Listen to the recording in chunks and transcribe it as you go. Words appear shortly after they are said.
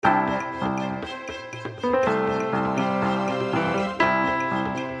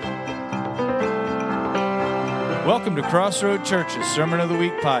Welcome to Crossroad Church's Sermon of the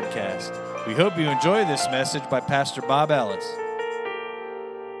Week podcast. We hope you enjoy this message by Pastor Bob Ellis.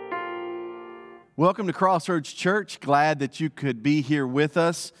 Welcome to Crossroads Church. Glad that you could be here with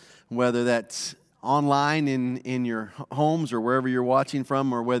us, whether that's online in your homes or wherever you're watching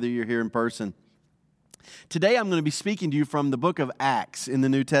from, or whether you're here in person. Today I'm going to be speaking to you from the book of Acts in the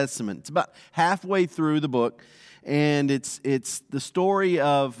New Testament. It's about halfway through the book, and it's the story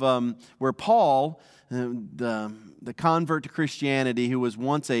of where Paul, the convert to Christianity, who was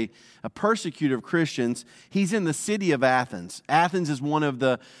once a persecutor of Christians, he's in the city of Athens. Athens is one of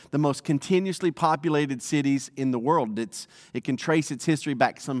the most continuously populated cities in the world. It can trace its history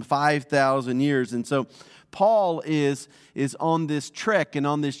back some 5,000 years. And so Paul is on this trek and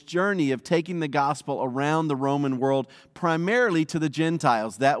on this journey of taking the gospel around the Roman world, primarily to the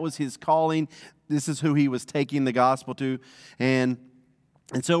Gentiles. That was his calling. This is who he was taking the gospel to.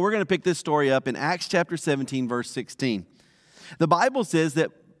 And so we're going to pick this story up in Acts chapter 17, verse 16. The Bible says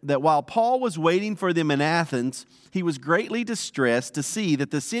that while Paul was waiting for them in Athens, he was greatly distressed to see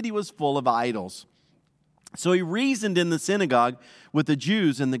that the city was full of idols. So he reasoned in the synagogue with the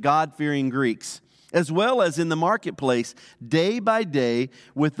Jews and the God-fearing Greeks, as well as in the marketplace, day by day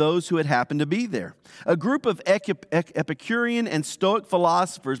with those who had happened to be there. A group of Epicurean and Stoic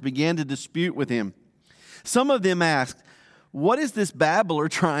philosophers began to dispute with him. Some of them asked, "What is this babbler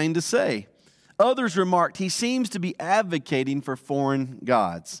trying to say?" Others remarked, "He seems to be advocating for foreign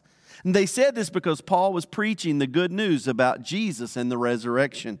gods." And they said this because Paul was preaching the good news about Jesus and the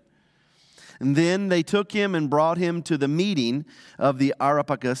resurrection. And then they took him and brought him to the meeting of the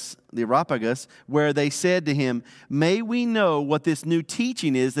Areopagus, where they said to him, "May we know what this new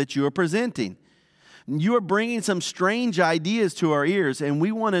teaching is that you are presenting? You are bringing some strange ideas to our ears, and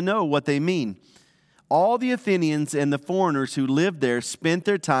we want to know what they mean." All the Athenians and the foreigners who lived there spent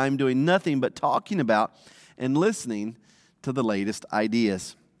their time doing nothing but talking about and listening to the latest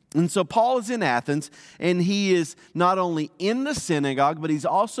ideas. And so Paul is in Athens, and he is not only in the synagogue, but he's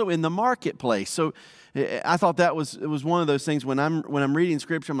also in the marketplace. So I thought it was one of those things when I'm reading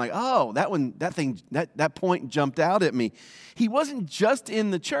scripture, I'm like, oh, that point jumped out at me. He wasn't just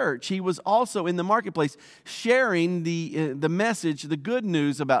in the church; he was also in the marketplace, sharing the message, the good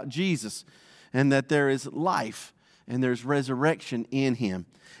news about Jesus, and that there is life and there's resurrection in him.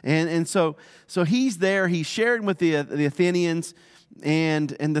 And so he's there. He's sharing with the Athenians,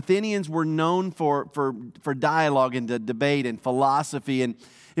 and the Athenians were known for dialogue and debate and philosophy, and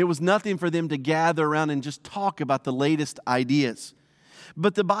it was nothing for them to gather around and just talk about the latest ideas.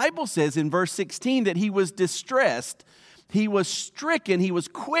 But the Bible says in verse 16 that he was distressed, he was stricken, he was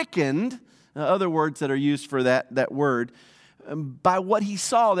quickened, other words that are used for that word, by what he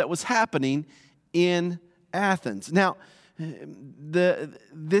saw that was happening in Athens. Now,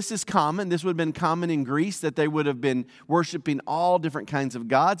 this is common. This would have been common in Greece, that they would have been worshiping all different kinds of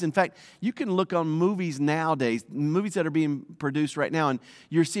gods. In fact, you can look on movies nowadays, movies that are being produced right now, and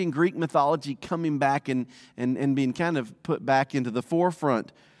you're seeing Greek mythology coming back and being kind of put back into the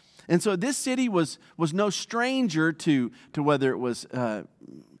forefront. And so this city was no stranger to whether it was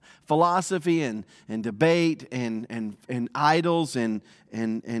philosophy and debate and idols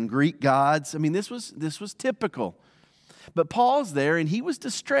and Greek gods. I mean, this was typical. But Paul's there, and he was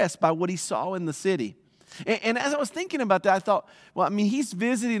distressed by what he saw in the city. And as I was thinking about that, I thought, well, I mean, he's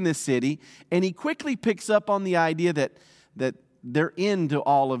visiting this city, and he quickly picks up on the idea that they're into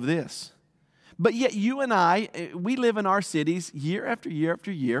all of this. But yet you and I, we live in our cities year after year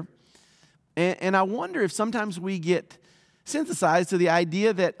after year, and I wonder if sometimes we get synthesized to the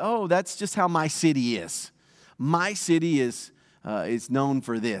idea that, oh, that's just how my city is. My city is known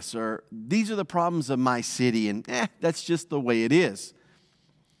for this, or these are the problems of my city, and that's just the way it is.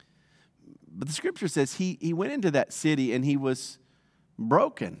 But the scripture says he went into that city and he was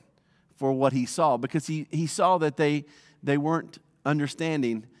broken for what he saw, because he saw that they weren't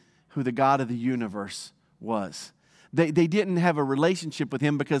understanding who the God of the universe was. They didn't have a relationship with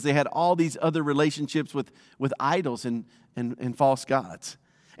him because they had all these other relationships with idols and false gods.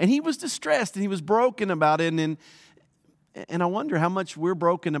 And he was distressed and he was broken about it. And I wonder how much we're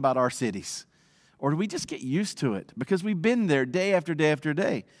broken about our cities. Or do we just get used to it because we've been there day after day after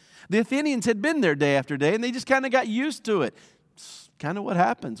day? The Athenians had been there day after day, and they just kind of got used to it. It's kind of what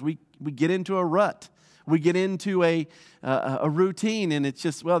happens. We get into a rut. We get into a routine, and it's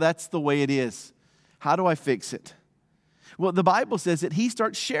just, well, that's the way it is. How do I fix it? Well, the Bible says that he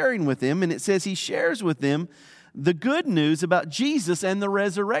starts sharing with them, and it says he shares with them the good news about Jesus and the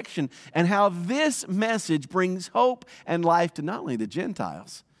resurrection, and how this message brings hope and life to not only the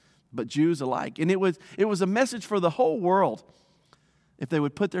Gentiles, but Jews alike. And it was a message for the whole world if they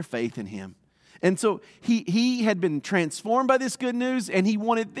would put their faith in him. And so he had been transformed by this good news, and he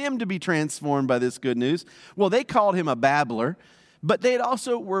wanted them to be transformed by this good news. Well, they called him a babbler, but they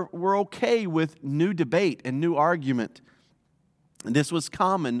also were okay with new debate and new argument. And this was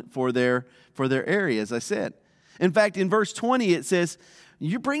common for their area, as I said. In fact, in verse 20, it says,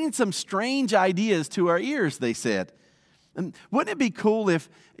 "You're bringing some strange ideas to our ears," they said. And wouldn't it be cool if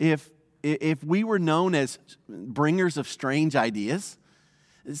we were known as bringers of strange ideas?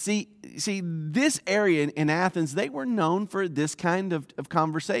 See, this area in Athens, they were known for this kind of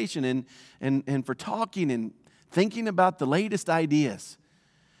conversation and for talking and thinking about the latest ideas.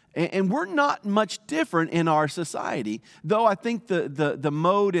 And we're not much different in our society, though I think the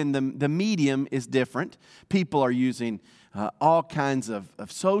mode and the medium is different. People are using all kinds of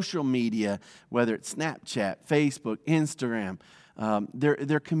social media, whether it's Snapchat, Facebook, Instagram.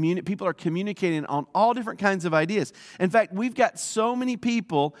 People are communicating on all different kinds of ideas. In fact, we've got so many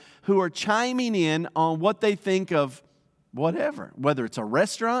people who are chiming in on what they think of whatever, whether it's a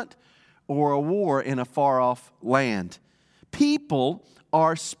restaurant or a war in a far-off land. People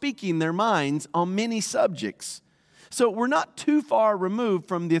are speaking their minds on many subjects. So we're not too far removed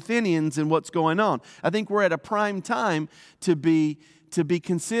from the Athenians and what's going on. I think we're at a prime time to be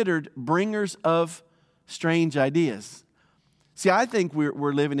considered bringers of strange ideas. See, I think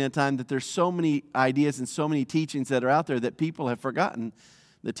we're living in a time that there's so many ideas and so many teachings that are out there that people have forgotten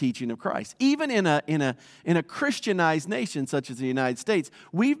the teaching of Christ. Even in a Christianized nation such as the United States,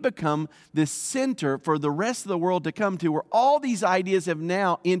 we've become this center for the rest of the world to come to, where all these ideas have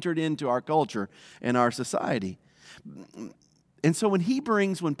now entered into our culture and our society. And so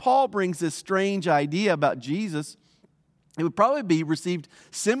when Paul brings this strange idea about Jesus, it would probably be received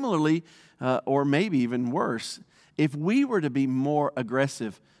similarly, or maybe even worse, if we were to be more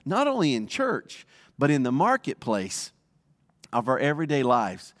aggressive, not only in church, but in the marketplace of our everyday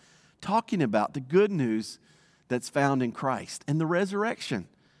lives, talking about the good news that's found in Christ and the resurrection.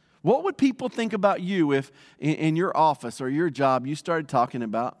 What would people think about you if in your office or your job you started talking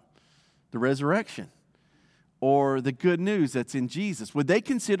about the resurrection or the good news that's in Jesus? Would they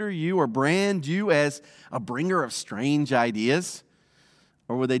consider you or brand you as a bringer of strange ideas?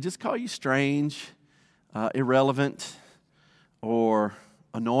 Or would they just call you strange, irrelevant, or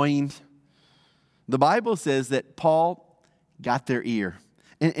annoying? The Bible says that Paul got their ear.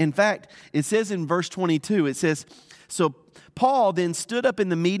 In fact, it says in verse 22, it says, "So Paul then stood up in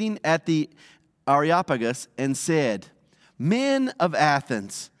the meeting at the Areopagus and said, 'Men of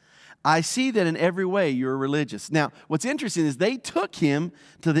Athens, I see that in every way you're religious.'" Now, what's interesting is they took him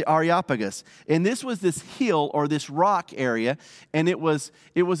to the Areopagus, and this was this hill or this rock area, and it was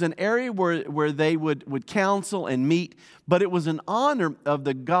an area where they would counsel and meet, but it was in honor of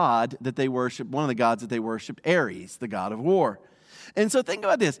the god that they worshiped, one of the gods that they worshiped, Ares, the god of war. And so think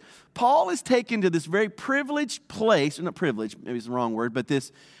about this. Paul is taken to this very privileged place, or not privileged, maybe it's the wrong word, but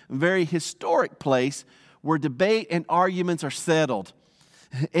this very historic place where debate and arguments are settled.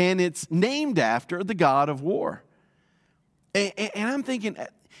 And it's named after the god of war. And I'm thinking,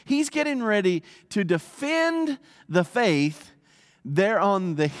 he's getting ready to defend the faith there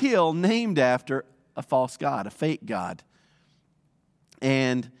on the hill named after a false god, a fake god.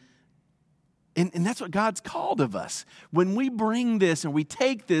 And that's what God's called of us. When we bring this and we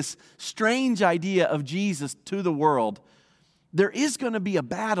take this strange idea of Jesus to the world, there is going to be a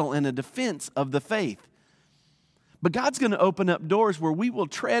battle and a defense of the faith. But God's going to open up doors where we will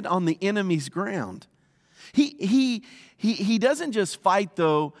tread on the enemy's ground. He doesn't just fight,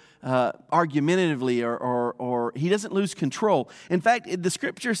 though, argumentatively, or he doesn't lose control. In fact, the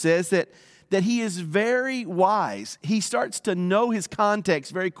scripture says that he is very wise. He starts to know his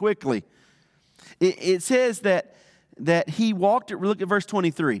context very quickly. It says that he walked, look at verse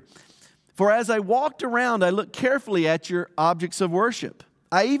 23. "For as I walked around, I looked carefully at your objects of worship.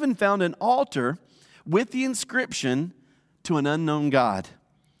 I even found an altar with the inscription, 'To an unknown God.'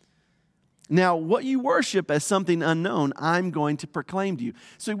 Now, what you worship as something unknown, I'm going to proclaim to you."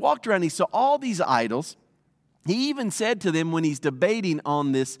 So he walked around, he saw all these idols. He even said to them when he's debating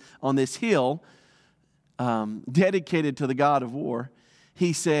on this hill dedicated to the god of war,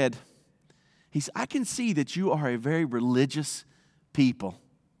 he said, "I can see that you are a very religious people."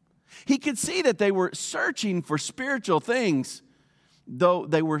 He could see that they were searching for spiritual things, though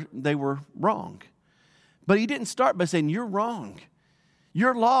they were wrong. But he didn't start by saying, "You're wrong.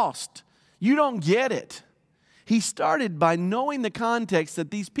 You're lost. You don't get it." He started by knowing the context that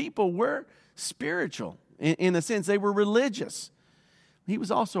these people were spiritual. In a sense, they were religious. He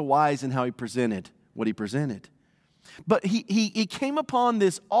was also wise in how he presented what he presented. But he came upon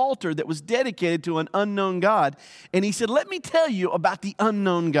this altar that was dedicated to an unknown God, and he said, "Let me tell you about the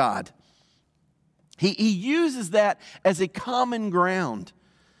unknown God." He uses that as a common ground.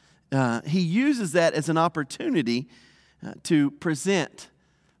 He uses that as an opportunity to present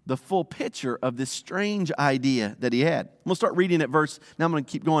the full picture of this strange idea that he had. We'll start reading at now I'm going to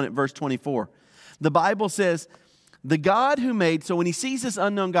keep going at verse 24. The Bible says, the God who made, so when he sees this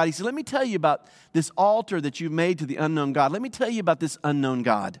unknown God, he said, let me tell you about this altar that you've made to the unknown God. Let me tell you about this unknown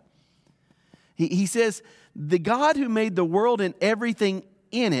God. He says, the God who made the world and everything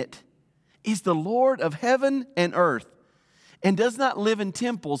in it is the Lord of heaven and earth and does not live in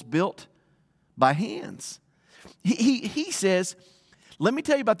temples built by hands. He says, let me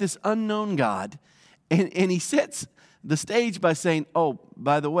tell you about this unknown God. And he sets the stage by saying, oh,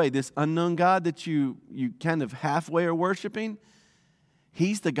 by the way, this unknown God that you kind of halfway are worshiping,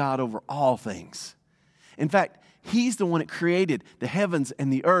 he's the God over all things. In fact, he's the one that created the heavens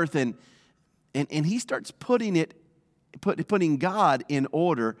and the earth, and he starts putting God in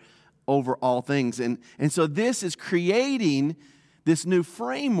order over all things. And so this is creating this new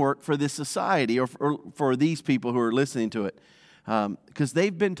framework for this society or for these people who are listening to it. Because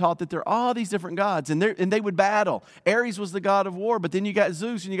they've been taught that there are all these different gods, and they would battle. Ares was the god of war, but then you got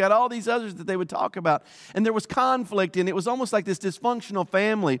Zeus, and you got all these others that they would talk about. And there was conflict, and it was almost like this dysfunctional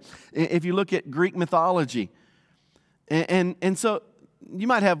family, if you look at Greek mythology. And so you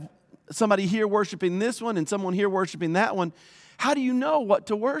might have somebody here worshiping this one, and someone here worshiping that one. How do you know what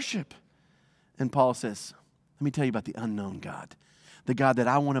to worship? And Paul says, let me tell you about the unknown God. The God that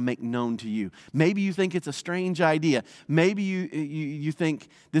I want to make known to you. Maybe you think it's a strange idea. Maybe you think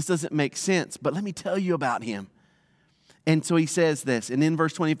this doesn't make sense, but let me tell you about him. And so he says this, and in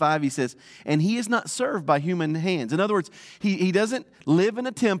verse 25 he says, and he is not served by human hands. In other words, he doesn't live in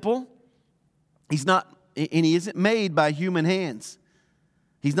a temple. He isn't made by human hands.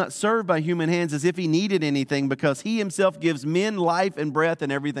 He's not served by human hands as if he needed anything, because he himself gives men life and breath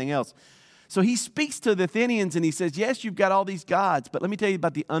and everything else. So he speaks to the Athenians and he says, yes, you've got all these gods, but let me tell you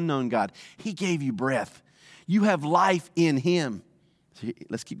about the unknown God. He gave you breath. You have life in him. So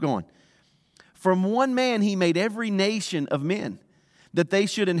let's keep going. From one man he made every nation of men, that they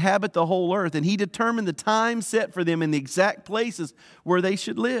should inhabit the whole earth, and he determined the time set for them in the exact places where they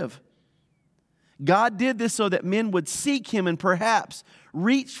should live. God did this so that men would seek him and perhaps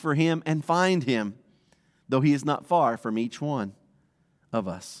reach for him and find him, though he is not far from each one of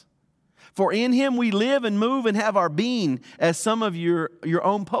us. For in him we live and move and have our being, as some of your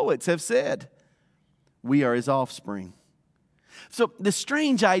own poets have said. We are his offspring. So the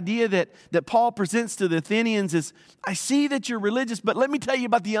strange idea that Paul presents to the Athenians is, I see that you're religious, but let me tell you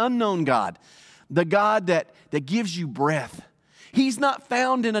about the unknown God. The God that gives you breath. He's not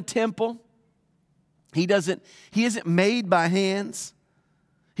found in a temple. He isn't made by hands.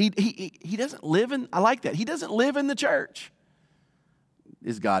 He doesn't live in, I like that. He doesn't live in the church.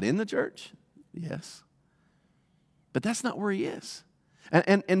 Is God in the church? Yes. But that's not where he is.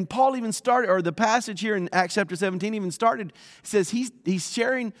 And Paul even started, or the passage here in Acts chapter 17 even started, says he's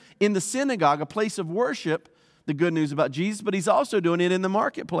sharing in the synagogue, a place of worship, the good news about Jesus, but he's also doing it in the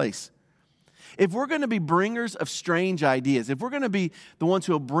marketplace. If we're going to be bringers of strange ideas, if we're going to be the ones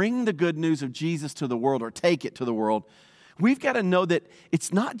who will bring the good news of Jesus to the world or take it to the world, we've got to know that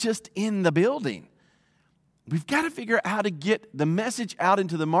it's not just in the building. We've got to figure out how to get the message out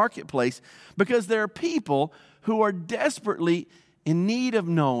into the marketplace, because there are people who are desperately in need of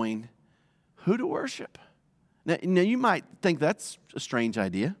knowing who to worship. Now you might think that's a strange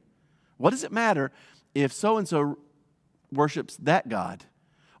idea. What does it matter if so-and-so worships that God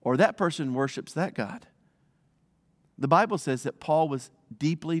or that person worships that God? The Bible says that Paul was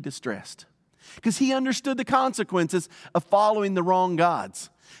deeply distressed because he understood the consequences of following the wrong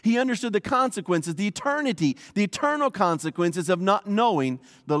gods. He understood the consequences, the eternal consequences of not knowing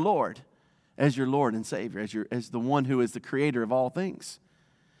the Lord as your Lord and Savior, as the one who is the creator of all things.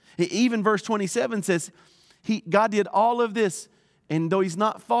 Even verse 27 says, God did all of this, and though he's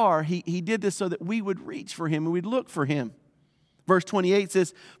not far, he did this so that we would reach for him and we'd look for him. Verse 28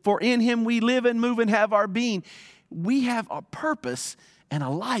 says, for in him we live and move and have our being. We have a purpose and a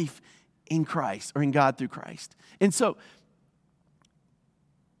life in Christ, or in God through Christ. And so,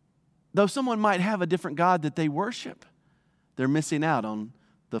 though someone might have a different God that they worship, they're missing out on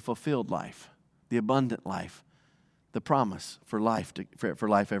the fulfilled life, the abundant life, the promise for life, for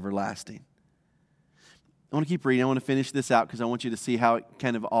life everlasting. I want to keep reading. I want to finish this out because I want you to see how it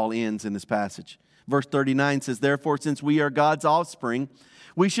kind of all ends in this passage. Verse 39 says, therefore, since we are God's offspring,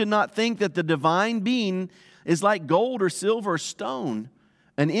 we should not think that the divine being is like gold or silver or stone,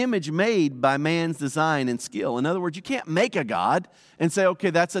 an image made by man's design and skill. In other words, you can't make a God and say, okay,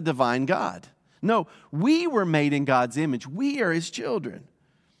 that's a divine God. No, we were made in God's image. We are his children.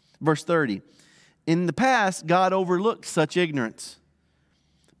 Verse 30, In the past, God overlooked such ignorance,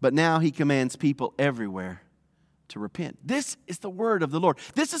 but now he commands people everywhere to repent. This is the word of the Lord.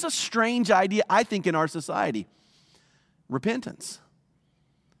 This is a strange idea, I think, in our society. Repentance.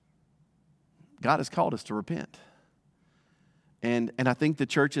 God has called us to repent. And I think the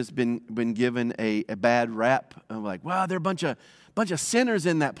church has been given a bad rap of like, well, there are a bunch of sinners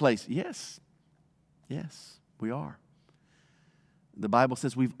in that place. Yes, we are. The Bible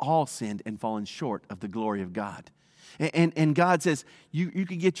says we've all sinned and fallen short of the glory of God. And God says, you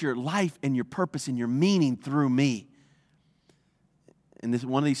can get your life and your purpose and your meaning through me. And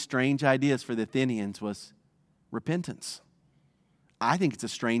one of these strange ideas for the Athenians was repentance. I think it's a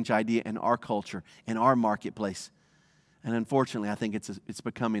strange idea in our culture, in our marketplace. And unfortunately, I think it's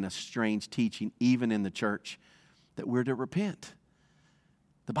becoming a strange teaching even in the church that we're to repent.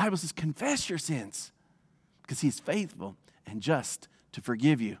 The Bible says, confess your sins because he's faithful and just to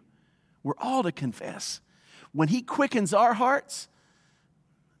forgive you. We're all to confess. When he quickens our hearts,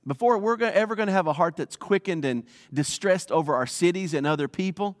 before we're ever going to have a heart that's quickened and distressed over our cities and other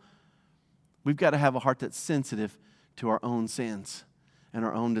people, we've got to have a heart that's sensitive to our own sins and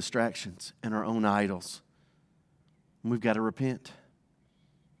our own distractions and our own idols. And we've got to repent.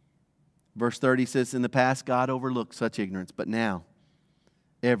 Verse 30 says, in the past, God overlooked such ignorance, but now,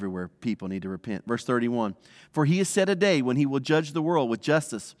 everywhere, people need to repent. Verse 31, for he has set a day when he will judge the world with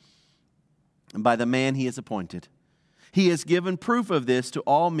justice and by the man he has appointed. He has given proof of this to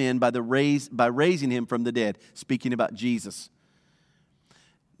all men by raising him from the dead. Speaking about Jesus.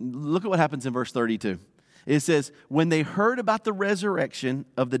 Look at what happens in verse 32. It says, when they heard about the resurrection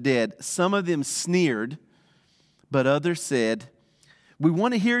of the dead, some of them sneered, but others said, we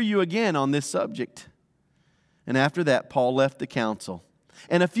want to hear you again on this subject. And after that, Paul left the council.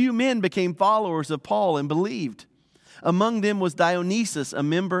 And a few men became followers of Paul and believed. Among them was Dionysius, a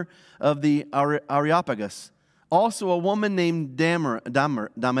member of the Areopagus. Also a woman named Damaris,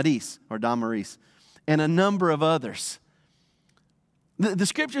 and a number of others. The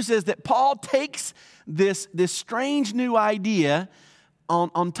scripture says that Paul takes this strange new idea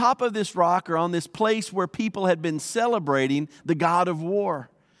on top of this rock or on this place where people had been celebrating the God of war.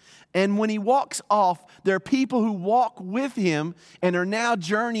 And when he walks off, there are people who walk with him and are now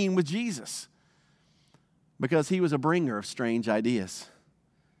journeying with Jesus because he was a bringer of strange ideas.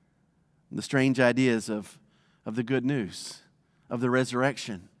 The strange ideas of the good news, of the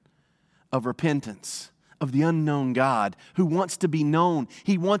resurrection, of repentance, of the unknown God who wants to be known.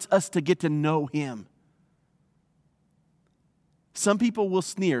 He wants us to get to know him. Some people will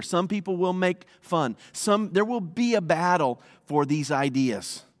sneer. Some people will make fun. There will be a battle for these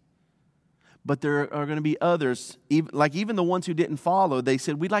ideas. But there are going to be others, even the ones who didn't follow, they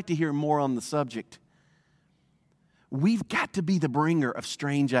said, we'd like to hear more on the subject. We've got to be the bringer of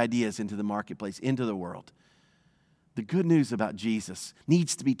strange ideas into the marketplace, into the world. The good news about Jesus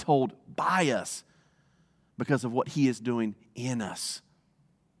needs to be told by us because of what he is doing in us.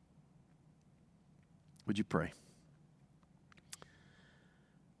 Would you pray?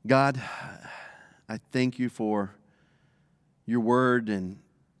 God, I thank you for your word and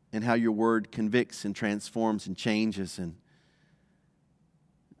how your word convicts and transforms and changes. And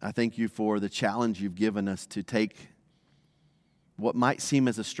I thank you for the challenge you've given us to take what might seem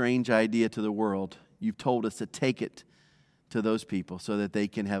as a strange idea to the world. You've told us to take it to those people so that they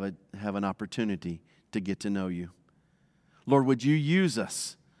can have an opportunity to get to know you. Lord, would you use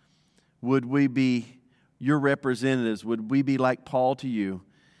us? Would we be your representatives? Would we be like Paul to you,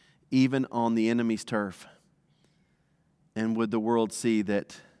 even on the enemy's turf? And would the world see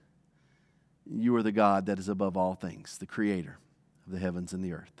that you are the God that is above all things, the creator of the heavens and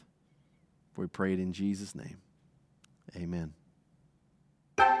the earth? We pray it in Jesus' name. Amen.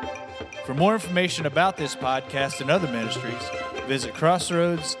 For more information about this podcast and other ministries, visit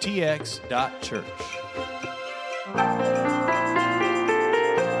crossroadstx.church.